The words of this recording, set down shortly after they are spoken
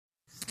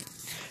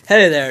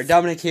Hey there,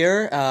 Dominic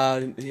here.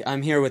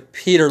 I'm here with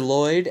Peter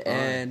Lloyd,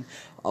 and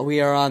we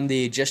are on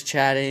the Just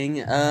Chatting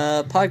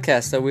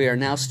podcast that we are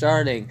now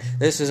starting.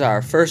 This is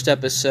our first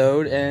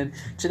episode, and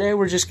today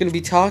we're just going to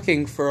be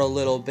talking for a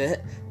little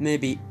bit,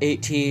 maybe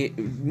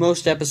 18.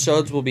 Most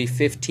episodes will be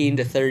 15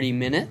 to 30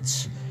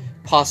 minutes,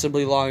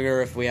 possibly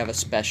longer if we have a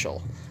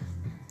special.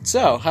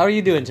 So, how are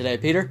you doing today,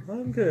 Peter?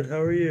 I'm good.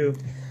 How are you?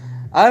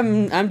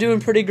 I'm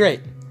doing pretty great.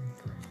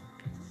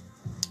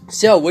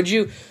 So, what'd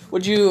you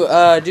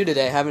do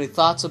today? Have any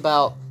thoughts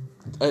about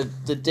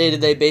the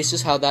day-to-day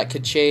basis, how that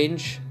could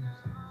change?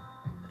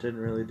 Didn't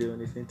really do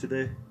anything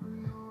today.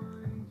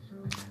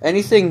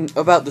 Anything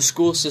about the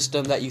school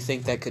system that you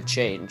think that could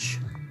change?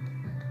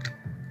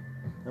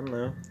 I don't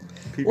know.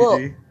 PBG?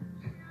 Well,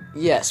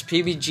 yes,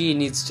 PBG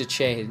needs to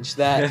change.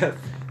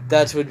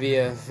 That would be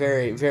a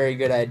very, very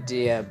good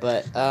idea.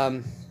 But,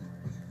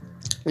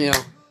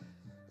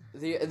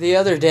 the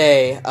other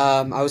day,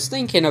 I was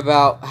thinking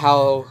about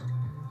how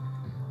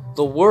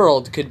the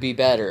world could be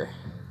better.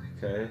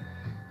 Okay.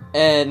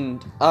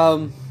 And,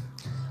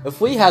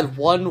 if we had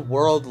one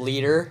world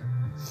leader,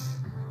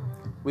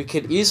 we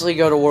could easily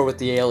go to war with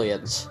the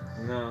aliens.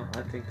 No,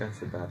 I think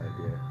that's a bad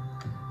idea.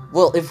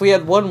 Well, if we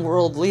had one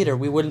world leader,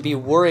 we wouldn't be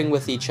warring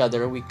with each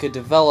other. We could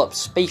develop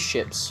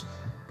spaceships.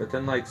 But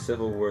then,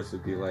 civil wars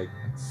would be,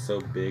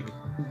 so big.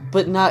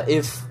 But not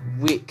if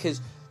we...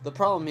 Because the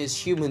problem is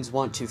humans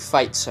want to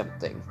fight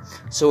something.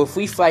 So if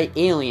we fight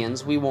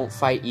aliens, we won't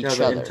fight each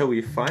other. Until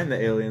we find the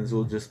aliens,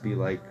 we'll just be,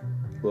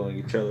 blowing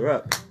each other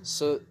up.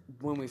 So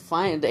when we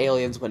find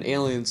aliens, when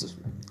aliens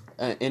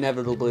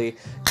inevitably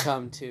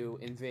come to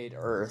invade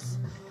Earth,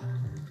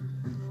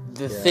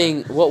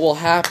 what will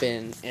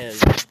happen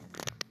is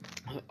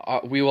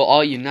we will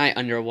all unite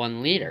under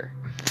one leader.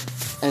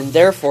 And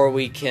therefore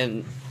we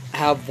can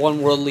have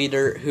one world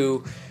leader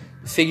who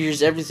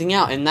figures everything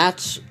out, and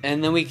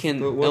then we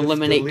can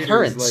eliminate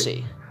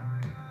currency.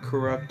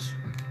 Corrupt.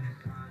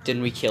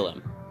 Didn't we kill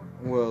him?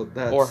 Well,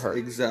 that's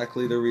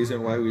exactly the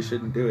reason why we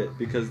shouldn't do it,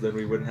 because then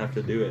we wouldn't have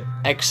to do it.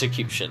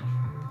 Execution.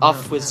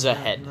 Off with the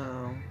head.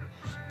 No.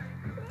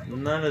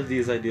 None of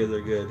these ideas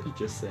are good,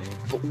 just saying.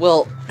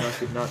 Well...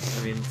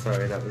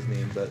 sorry, that was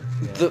mean, but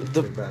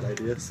they're bad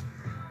ideas.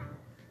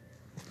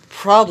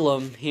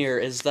 Problem here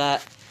is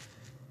that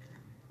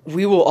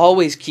we will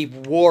always keep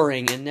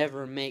warring and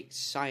never make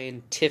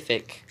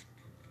scientific...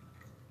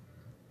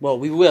 Well,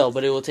 we will,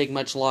 but it will take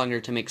much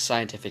longer to make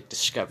scientific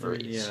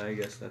discoveries. Yeah, I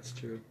guess that's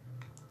true.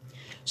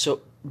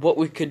 So, what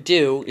we could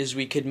do is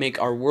we could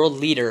make our world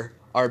leader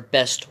our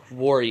best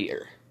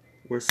warrior.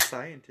 We're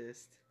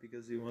scientists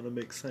because we want to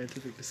make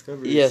scientific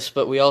discoveries. Yes,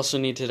 but we also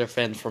need to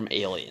defend from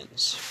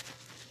aliens.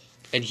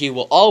 And he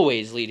will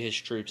always lead his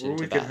troops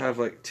into battle. Or we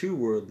could have, 2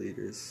 world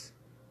leaders.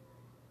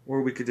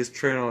 Or we could just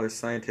train all our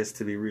scientists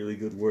to be really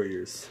good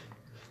warriors.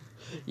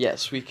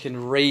 Yes, we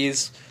can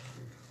raise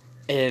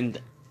a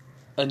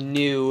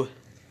new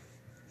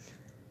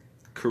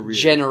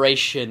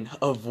generation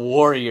of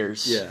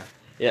warriors. Yeah.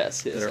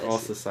 Yes. They're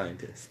also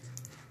scientists.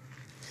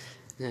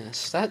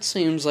 Yes, that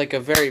seems like a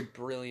very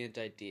brilliant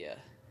idea.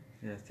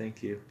 Yeah,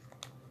 thank you.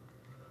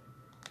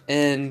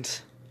 And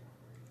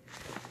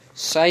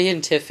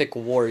scientific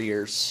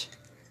warriors.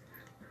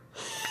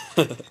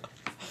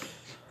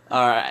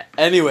 Alright,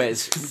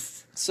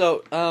 anyways.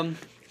 So,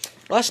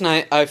 last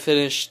night I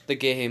finished the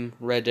game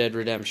Red Dead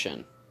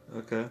Redemption.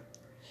 Okay.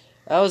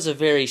 That was a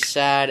very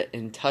sad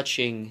and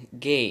touching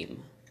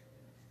game.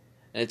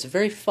 And it's a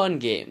very fun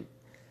game.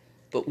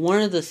 But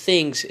one of the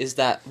things is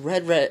that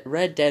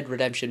Red Dead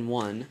Redemption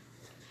 1...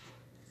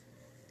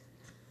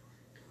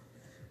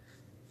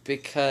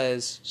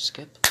 Because...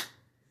 Skip?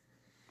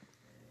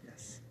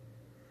 Yes.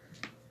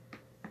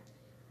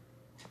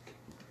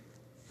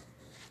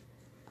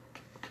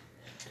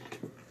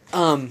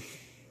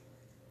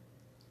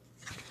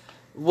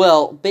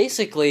 Well,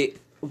 basically,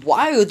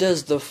 why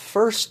does the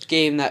first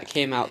game that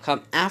came out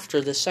come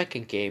after the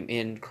second game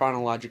in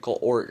chronological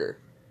order?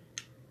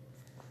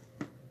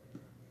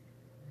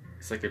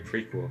 It's like a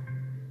prequel.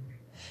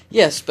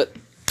 Yes, but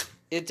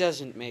it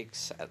doesn't make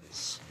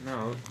sense.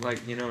 No,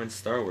 in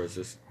Star Wars,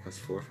 there's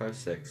 4, 5,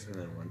 6, and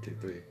then 1, 2,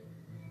 3.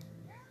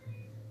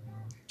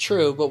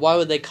 True, but why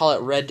would they call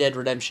it Red Dead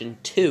Redemption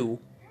 2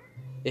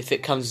 if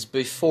it comes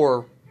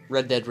before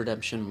Red Dead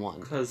Redemption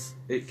 1? Because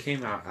it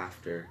came out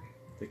after.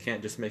 They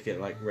can't just make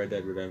it like Red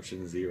Dead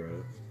Redemption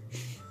 0.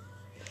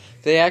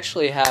 They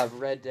actually have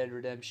Red Dead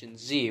Redemption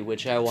Z,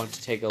 which I want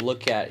to take a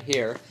look at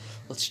here.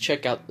 Let's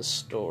check out the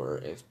store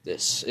if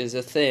this is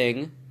a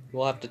thing.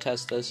 We'll have to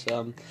test this.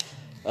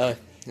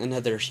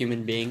 Another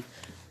human being,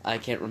 I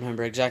can't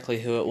remember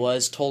exactly who it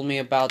was, told me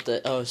about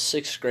the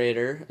 6th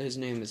grader. His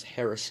name is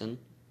Harrison.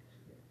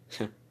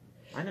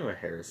 I know a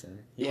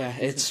Harrison. Yeah,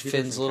 it's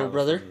Finn's little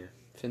brother.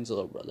 Finn's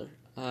little brother.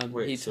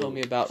 He told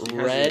me about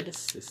Red has a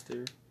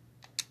sister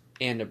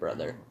and a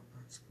brother. Oh,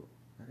 that's cool.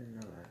 I didn't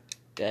know that.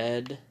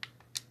 Dead.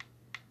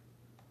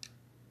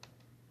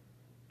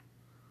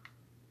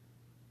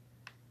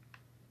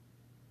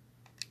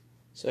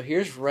 So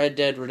here's Red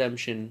Dead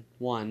Redemption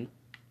 1.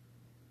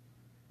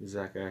 Who's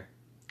that guy?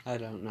 I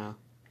don't know.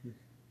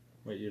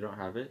 Wait, you don't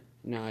have it?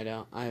 No, I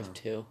don't. I have Oh.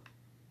 2.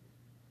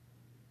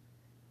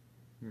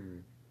 Hmm.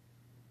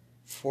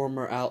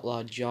 Former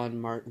outlaw John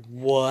Martin.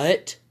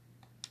 What?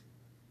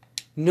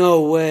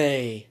 No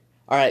way.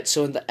 Alright,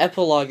 so in the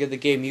epilogue of the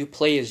game, you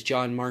play as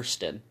John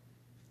Marston.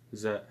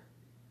 Is that...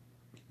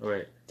 Oh,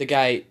 wait. The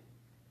guy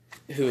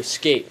who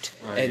escaped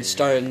Oh, and yeah.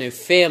 started a new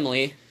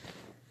family.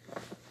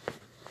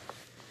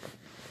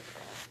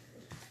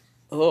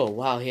 Oh,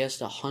 wow, he has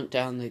to hunt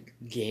down the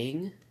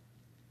gang?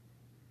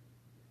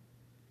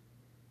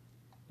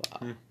 Wow.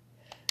 Hmm.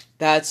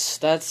 That's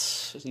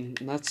It's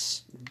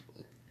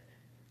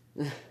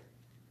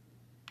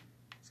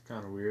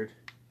kind of weird.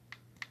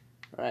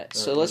 Alright,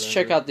 so let's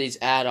check out these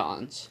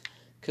add-ons.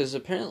 Because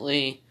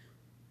apparently,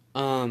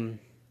 Red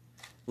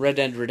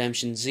Dead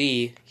Redemption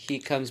Z, he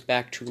comes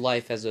back to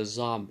life as a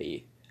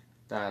zombie.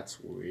 That's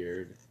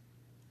weird.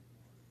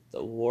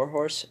 The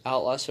Warhorse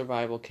Outlaw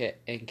Survival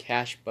Kit and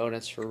cash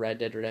bonus for Red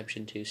Dead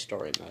Redemption 2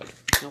 story mode.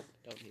 Nope,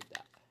 don't need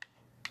that.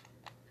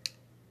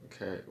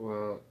 Okay,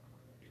 well...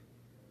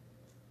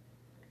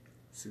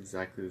 It's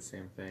exactly the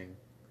same thing.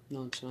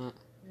 No, it's not.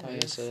 I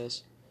guess it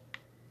is.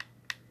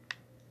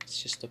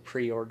 It's just a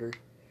pre-order.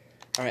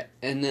 Alright,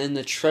 and then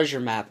the treasure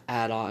map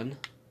add-on.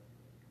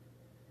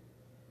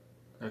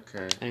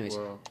 Okay, Anyways,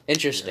 well...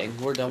 interesting.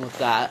 We're done with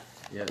that.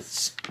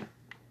 Yes.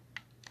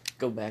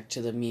 Go back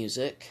to the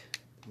music.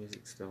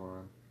 Music's still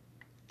on.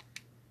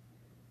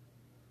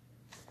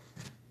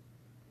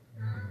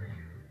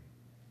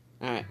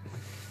 Alright.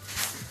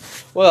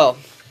 Well,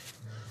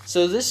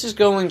 so this is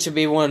going to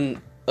be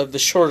one of the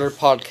shorter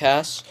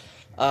podcasts,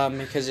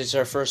 because it's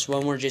our first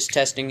one. We're just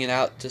testing it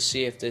out to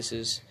see if this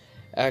is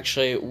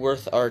actually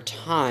worth our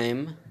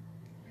time.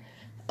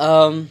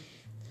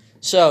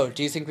 So,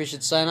 do you think we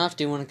should sign off?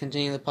 Do you want to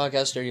continue the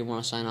podcast, or do you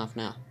want to sign off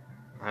now?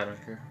 I don't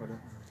care, whatever.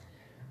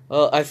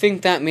 Well, I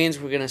think that means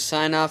we're going to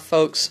sign off,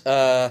 folks.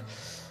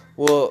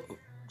 We'll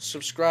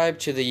subscribe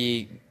to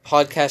the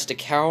podcast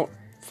account.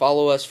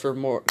 Follow us for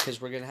more, because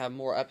we're going to have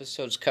more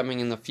episodes coming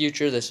in the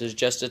future. This is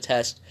just a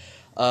test.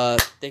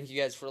 Thank you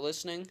guys for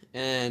listening,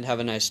 and have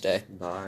a nice day. Bye.